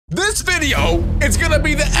This video is gonna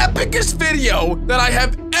be the epicest video that I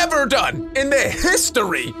have ever done in the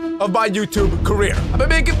history of my YouTube career. I've been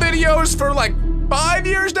making videos for like 5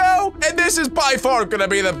 years now, and this is by far gonna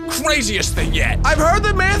be the craziest thing yet. I've heard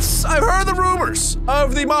the myths, I've heard the rumors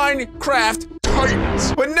of the Minecraft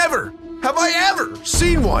Titans, but never have I ever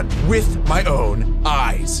seen one with my own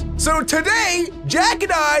eyes. So today, Jack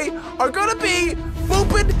and I are gonna be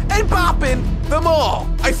booping and bopping them all.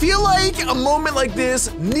 I feel like a moment like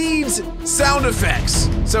this needs sound effects.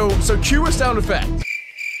 So cue a sound effect.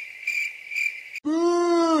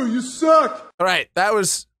 Boo, you suck. All right, that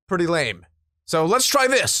was pretty lame. So let's try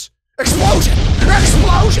this. Explosion!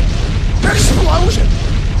 Explosion! Explosion!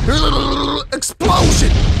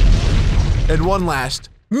 Explosion! And one last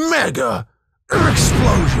mega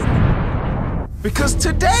explosion. Because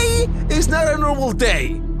today is not a normal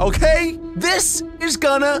day, okay? This is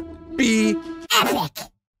gonna be epic.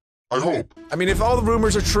 I hope. I mean, if all the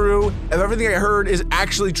rumors are true, if everything I heard is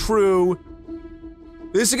actually true,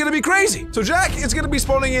 this is gonna be crazy. So Jack is gonna be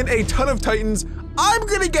spawning in a ton of Titans. I'm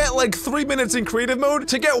gonna get like 3 minutes in creative mode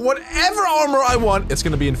to get whatever armor I want. It's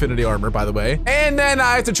gonna be infinity armor, by the way. And then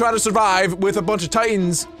I have to try to survive with a bunch of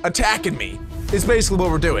Titans attacking me. Is basically what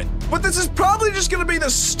we're doing. But this is probably just gonna be the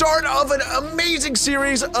start of an amazing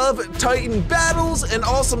series of Titan battles and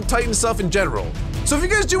awesome Titan stuff in general. So if you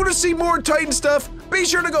guys do want to see more Titan stuff, be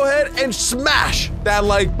sure to go ahead and smash that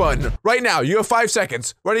like button. Right now, you have 5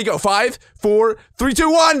 seconds. Ready, go. 5, 4, 3, 2,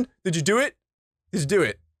 1. Did you do it? Did you do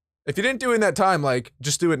it? If you didn't do it in that time, like,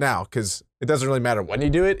 just do it now, because it doesn't really matter when you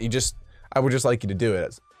do it. I would just like you to do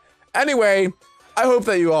it. Anyway, I hope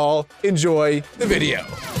that you all enjoy the video.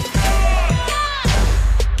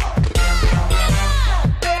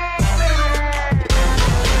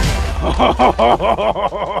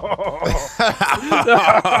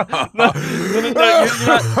 No, you're not.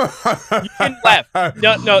 You can laugh.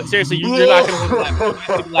 No, seriously, you're not gonna laugh. You're not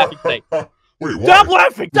gonna be laughing today. Wait, what? Stop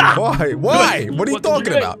laughing! Stop! Why? Why? What are you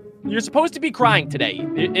talking about? You're supposed to be crying today.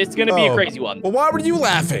 It's gonna be a crazy one. Well, why were you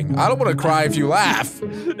laughing? I don't want to cry if you laugh.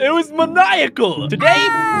 It was maniacal. Today,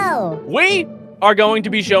 we are going to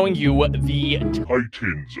be showing you the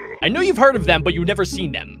Titans. I know you've heard of them, but you've never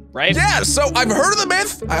seen them, right? Yeah, so I've heard of the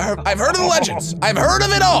myth, I've heard of the legends, I've heard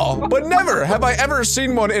of it all, but never have I ever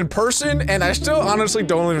seen one in person, and I still honestly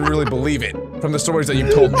don't even really believe it from the stories that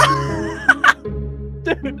you've told me.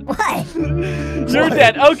 Dude. What? You're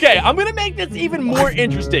dead. Okay, I'm gonna make this even more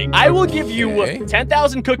interesting. I will give you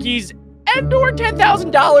 10,000 cookies and/or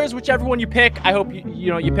 $10,000, whichever one you pick. I hope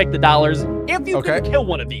you pick the dollars. If you can kill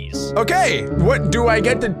one of these. Okay, what do I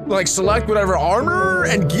get to like select whatever armor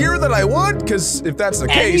and gear that I want? Because if that's the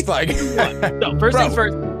case, like, so first things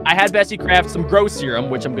first, I had Bessie craft some grow serum,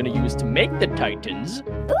 which I'm gonna use to make the Titans.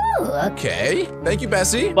 Ooh, okay. Thank you,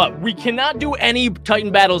 Bessie. But we cannot do any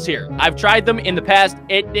Titan battles here. I've tried them in the past.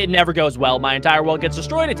 It never goes well. My entire world gets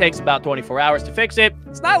destroyed. It takes about 24 hours to fix it.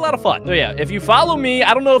 It's not a lot of fun. So yeah, if you follow me,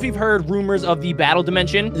 I don't know if you've heard rumors of the battle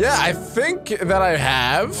dimension. Yeah, I think that I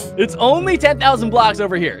have. It's only 10,000 blocks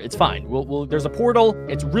over here. It's fine. There's a portal.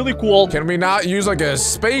 It's really cool. Can we not use like a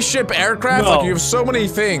spaceship aircraft? No. Like you have so many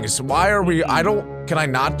things. Why are we? Can I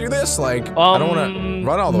not do this? Like, I don't want to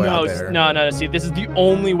run all the way out there. No. See, this is the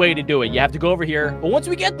only way to do it. You have to go over here. But once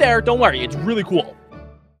we get there, don't worry. It's really cool.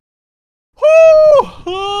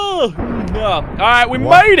 All right, we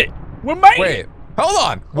made it. We made it. Wait, hold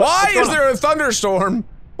on. Why is there a thunderstorm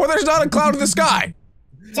when there's not a cloud in the sky?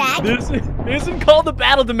 Jack? This isn't called the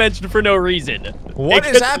battle dimension for no reason. What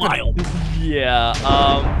is happening? Yeah,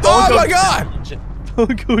 oh my god!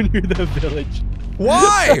 Don't go near the village.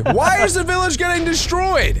 Why? Why is the village getting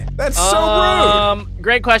destroyed? That's so rude.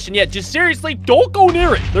 Great question. Yeah, just seriously, don't go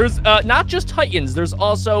near it. There's not just Titans. There's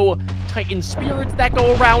also Titan spirits that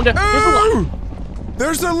go around. There's a lot.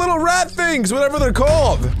 There's the little rat things, whatever they're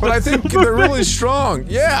called. But I think they're really strong.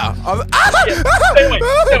 Yeah. Stay away.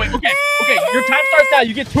 Okay, your time starts now.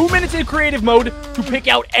 You get 2 minutes in creative mode to pick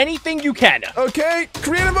out anything you can. Okay,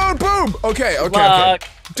 creative mode, boom. Okay.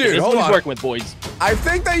 Dude, this hold on. Working with boys. I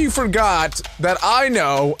think that you forgot that I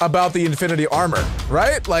know about the infinity armor,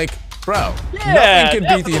 right? Like, bro, nothing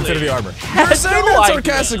can beat the infinity armor. You're saying that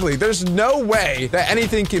sarcastically. There's no way that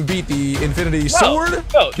anything can beat the infinity sword?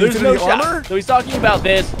 No, there's infinity no armor? shot. So he's talking about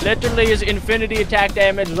this. Literally is infinity attack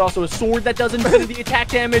damage. There's also a sword that does infinity attack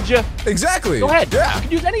damage. Exactly. Go ahead. Yeah. You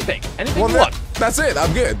can use anything. Anything you want. That's it.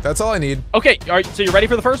 I'm good. That's all I need. Okay. All right. So you're ready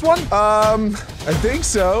for the first one? I think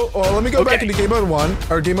so. Well, let me go back into game mode 1,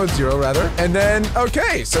 or game mode 0 rather. And then,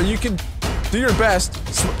 okay, so you can do your best.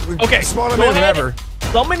 Spawn them in whenever.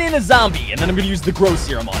 Summon in a zombie, and then I'm gonna use the grow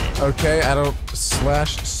serum on it. Okay, I don't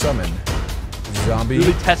 /summon. Zombie.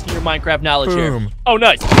 Really testing your Minecraft knowledge Boom. here. Oh,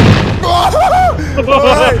 nice.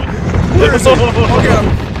 Alright. Where is he? I'll get him.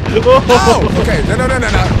 Oh, okay. No.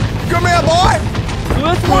 Come here, boy. So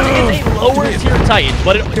this one is a lower tier Titan,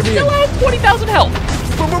 but it still has 20,000 health.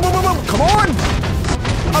 Boom. Come on.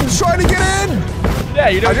 I'm trying to get in. Yeah,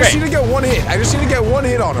 you're doing I just great. need to get one hit. I just need to get one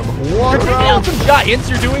hit on him. One You're taking round. out some giants.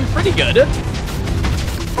 You're doing pretty good.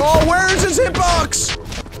 Oh, where is his hitbox?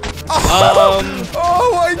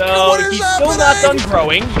 Oh my God, what is he's happening? still not done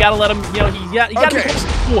growing. You gotta let him, you know, you gotta Okay. be close to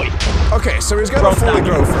the point. Okay, so he's got to fully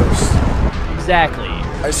grow first. Exactly.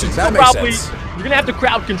 I see. So That makes probably, sense. You're gonna have to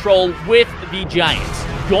crowd control with the giants.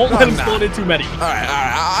 Don't let him nah. spawn in too many. All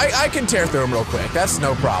right. I can tear through him real quick. That's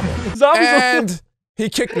no problem. Zombies. And he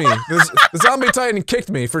kicked me. The zombie titan kicked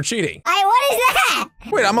me for cheating. Hey, what is that?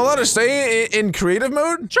 Wait, I'm allowed to stay in creative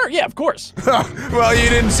mode? Sure, yeah, of course. Well, you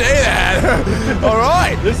didn't say that. All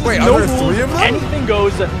right. This is Wait, no are there rules. 3 of them? Anything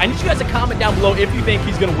goes. I need you guys to comment down below if you think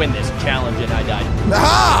he's gonna win this challenge, and I died.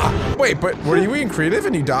 Aha! Wait, but were you in creative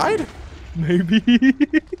and you died? Maybe.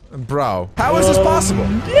 Bro, how is this possible?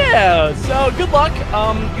 Yeah. So good luck.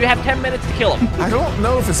 You have 10 minutes to kill him. I don't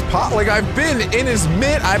know if it's like I've been in his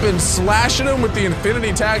mitt, I've been slashing him with the infinity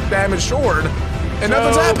attack damage sword, and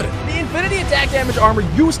nothing's happening. The infinity attack damage armor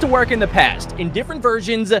used to work in the past. In different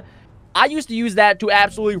versions, I used to use that to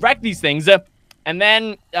absolutely wreck these things. And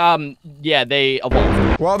then, yeah, they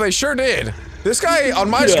evolved. Well, they sure did. This guy on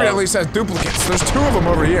my screen at least has duplicates. There's 2 of them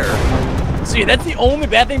over here. See, that's the only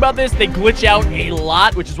bad thing about this. They glitch out a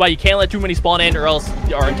lot, which is why you can't let too many spawn in or else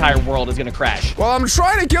our entire world is gonna crash. Well, I'm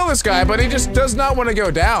trying to kill this guy, but he just does not want to go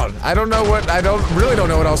down. I don't know what, really don't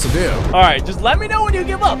know what else to do. All right, just let me know when you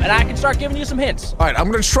give up, and I can start giving you some hints. All right, I'm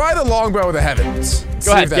gonna try the longbow of the heavens. See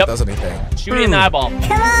ahead, if that yep. does anything. Shoot me in the eyeball.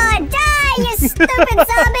 Come on, die, you stupid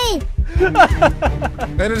zombie!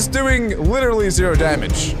 And it's doing literally 0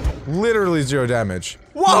 damage. Literally 0 damage.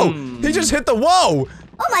 Whoa! He just hit the whoa!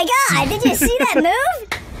 Oh my God, did you see that move?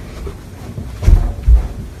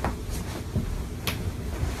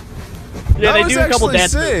 Yeah, That they do a couple was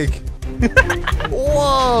dance actually moves. sick.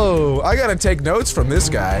 Whoa! I gotta take notes from this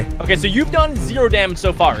guy. Okay, so you've done 0 damage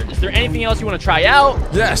so far. Is there anything else you want to try out?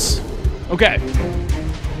 Yes. Okay.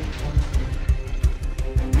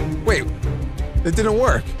 Wait. It didn't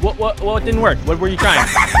work. What didn't work? What were you trying?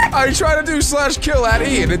 I tried to do /kill at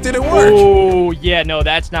E and it didn't work. Oh, yeah, no,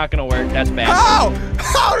 that's not gonna work. That's bad. How?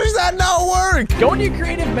 How does that not work? Go into your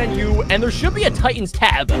creative menu, and there should be a Titans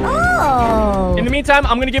tab. Oh. In the meantime,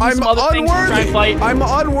 I'm gonna give you I'm some other things to try and unworthy. fight. I'm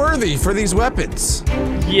unworthy for these weapons.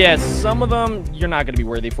 Yes, some of them you're not gonna be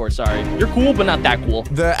worthy for, sorry. You're cool, but not that cool.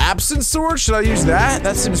 The absence sword, should I use that?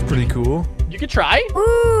 That seems pretty cool. You could try.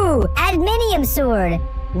 Ooh, adminium sword.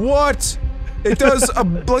 What? It does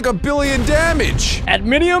like 1 billion damage.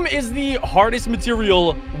 Adminium is the hardest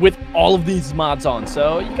material with all of these mods on,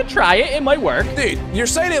 so you could try it. It might work. Dude, you're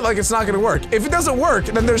saying it like it's not gonna work. If it doesn't work,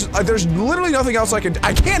 then there's literally nothing else I can't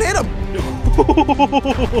hit him.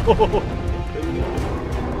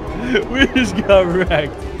 We just got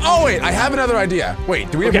wrecked. Oh wait, I have another idea.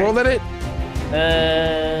 Wait, do we have Okay. world edit?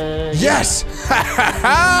 Yes!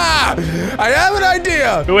 I have an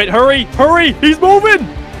idea! Wait, hurry, hurry! He's moving!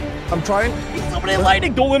 I'm trying. He's summoning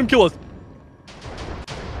lightning. Don't let him kill us.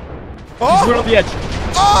 He's right Oh! on the edge.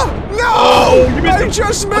 Oh! No! Oh, you missed I him.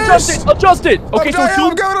 just Adjust missed! it, adjust it. Okay, I'm so dying,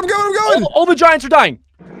 kill I'm going! all the giants are dying.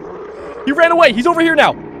 He ran away. He's over here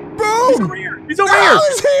now. Boom! He's over How here.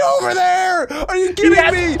 is he over there? Are you He kidding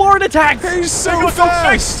has me? Lord attacks. He's so Go, go,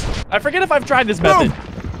 fast! I forget if I've tried this Boom. method.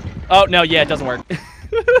 Oh, no, yeah, it doesn't work.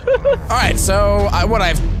 Alright, so I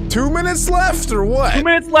have 2 minutes left or what? 2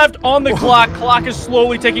 minutes left on the clock. Clock is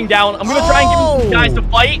slowly ticking down. I'm gonna try and give you some guys to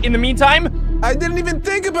fight in the meantime. I didn't even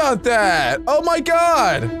think about that. Oh my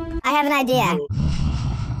god. I have an idea.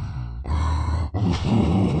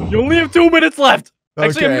 You only have 2 minutes left.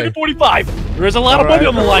 Actually, Okay. a minute 45. There is a lot of money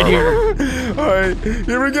on the line here. Alright,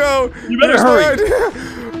 here we go. You better Here's hurry. the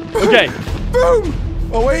idea. Okay. Boom!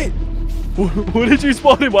 Oh wait. What did you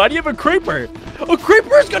spawn in? Why do you have a creeper? A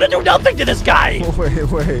creeper is gonna do nothing to this guy. Oh,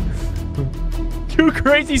 wait. You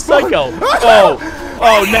crazy psycho.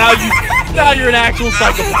 Oh, now you're an actual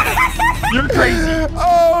psychopath. You're crazy.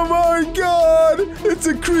 Oh my god! It's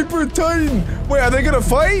a creeper titan. Wait, are they gonna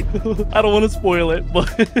fight? I don't want to spoil it,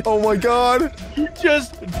 but Oh my god. you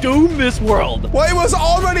just doomed this world. Well, it was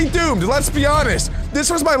already doomed, let's be honest. This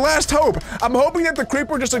was my last hope. I'm hoping that the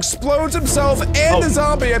creeper just explodes himself and the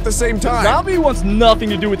zombie at the same time. Zombie wants nothing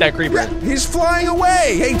to do with that creeper. Yeah, he's flying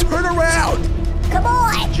away. Hey, turn around. Come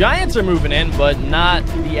on. Giants are moving in, but not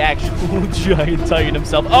the actual giant titan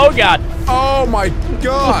himself. Oh god. Oh my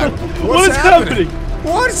god. What is happening?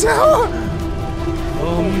 What's happening?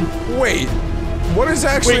 Wait. What is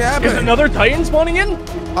actually happening? Is another Titan spawning in?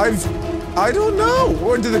 I don't know.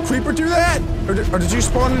 Or did the creeper do that? Or did you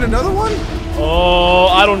spawn in another one? Oh,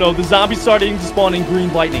 I don't know. The zombies starting to spawn in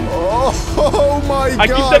green lightning. Oh my god, I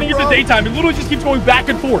keep setting it to daytime. It literally just keeps going back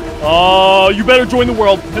and forth. Oh, you better join the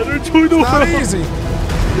world. Better join the world. Not easy.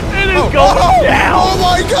 It is going down. Oh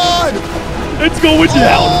my god. It's going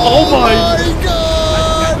down. Oh my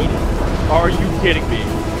god. Are you kidding me?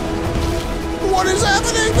 What is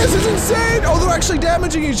happening? This is insane. Oh, they're actually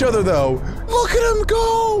damaging each other though. Look at him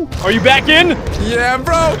go. Are you back in? Yeah,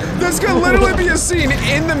 bro. This could literally be a scene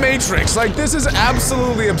in the Matrix. Like, this is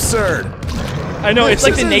absolutely absurd. I know, it's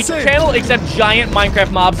like the Nature Channel, except giant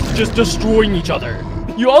Minecraft mobs just destroying each other.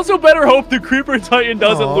 You also better hope the Creeper Titan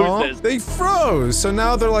doesn't lose this. They froze, so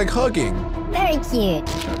now they're like hugging. Very cute.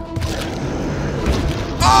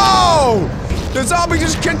 Oh! The zombie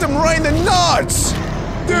just kicked him right in the nuts!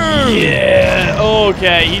 Dude! Yeah,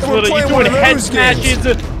 okay. He's doing head smashes.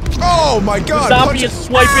 Oh my god! The zombie is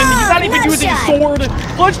swiping. He's not even using his sword.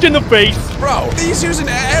 Punched in the face. Bro, he's using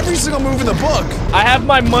every single move in the book. I have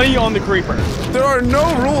my money on the Creeper. There are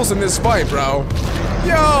no rules in this fight, bro.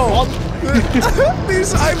 Yo!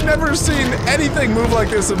 I've never seen anything move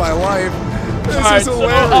like this in my life. This is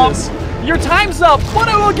hilarious. So, your time's up, but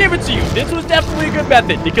I will give it to you. This was definitely a good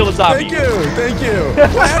method to kill a zombie. Thank you, thank you.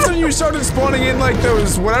 Well, after you started spawning in like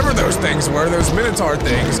those, whatever those things were, those Minotaur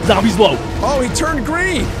things. Zombie's low. Oh, he turned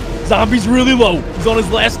green. Zombie's really low. He's on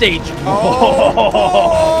his last stage. Oh,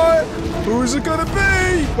 boy. Who's it gonna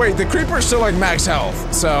be? Wait, the Creeper's still like max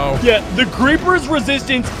health, so. Yeah, the Creeper's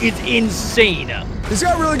resistance is insane. He's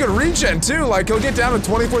got really good regen too, like he'll get down to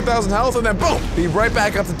 24,000 health and then boom, be right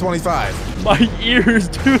back up to 25. My ears,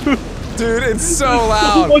 dude. Dude, it's so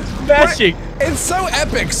loud. So much smashing. It's so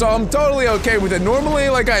epic, so I'm totally okay with it. Normally,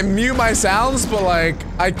 like, I mute my sounds, but, like,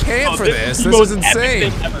 I can't for this. This is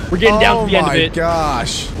insane. We're getting down to the end of it. Oh, my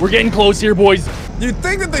gosh. We're getting close here, boys. You'd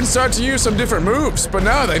think that they'd start to use some different moves, but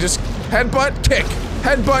no, they just headbutt, kick,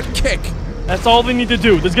 headbutt, kick. That's all they need to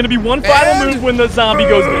do. There's going to be one final move when the zombie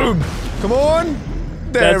goes in. Come on.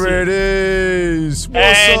 There it is.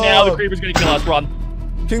 What's and up? now the Creeper's going to kill us.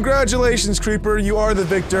 Run. Congratulations, Creeper. You are the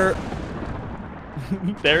victor.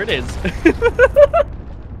 There it is.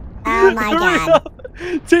 Oh my god.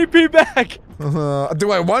 TP back.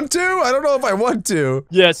 Do I want to? I don't know if I want to.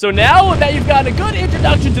 Yeah, so now that you've gotten a good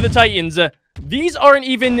introduction to the Titans, these aren't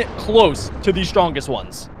even close to the strongest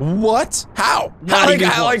ones. What? How? Not like,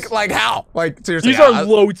 even like how? Like, seriously. These are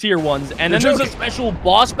low tier ones. And then there's a special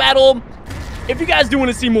boss battle. If you guys do want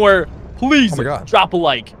to see more, please drop a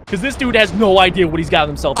like, because this dude has no idea what he's got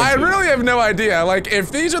himself into. I really have no idea. Like,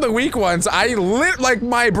 if these are the weak ones, like,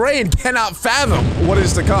 my brain cannot fathom what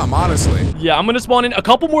is to come, honestly. Yeah, I'm gonna spawn in a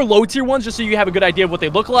couple more low tier ones just so you have a good idea of what they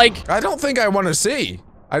look like. I don't think I want to see.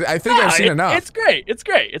 I think I've seen enough. It's great. It's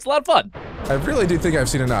great. It's a lot of fun. I really do think I've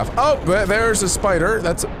seen enough. Oh, but there's a spider.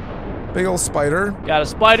 That's a big old spider. Got a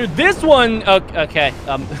spider. This one, okay,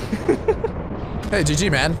 Hey,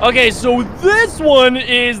 GG, man. Okay, so this one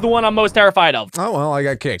is the one I'm most terrified of. Oh, well, I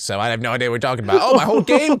got kicked, so I have no idea what you're talking about. Oh, my whole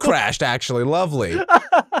game crashed, actually. Lovely.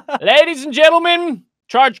 Ladies and gentlemen,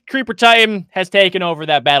 Charged Creeper Titan has taken over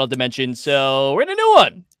that battle dimension, so we're in a new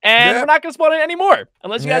one. And we're not going to spawn it anymore,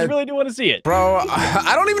 unless you guys really do want to see it. Bro,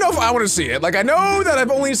 I don't even know if I want to see it. Like, I know that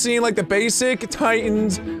I've only seen, like, the basic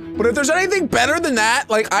Titans, but if there's anything better than that,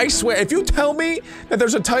 like, I swear, if you tell me that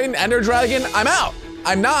there's a Titan Ender Dragon, I'm out.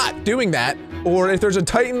 I'm not doing that. Or if there's a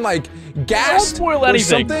Titan, like, Ghast or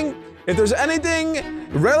something, if there's anything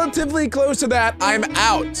relatively close to that, I'm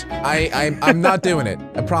out. I'm not doing it.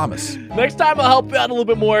 I promise. Next time I'll help you out a little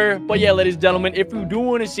bit more. But yeah, ladies and gentlemen, if you do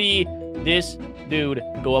want to see this dude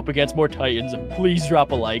go up against more Titans, please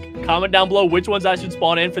drop a like. Comment down below which ones I should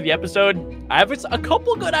spawn in for the episode. I have a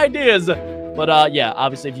couple good ideas. But yeah,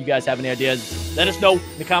 obviously, if you guys have any ideas, let us know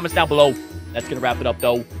in the comments down below. That's going to wrap it up,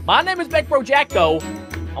 though. My name is Bro Jack, though.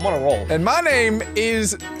 I'm on a roll. And my name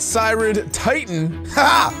is Sirud Titan.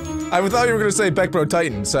 Ha! I thought you were gonna say Bro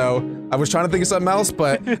Titan, so I was trying to think of something else,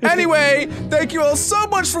 but anyway, thank you all so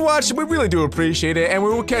much for watching. We really do appreciate it, and we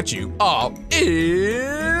will catch you all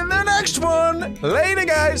in the next one. Later,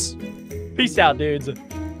 guys. Peace out, dudes.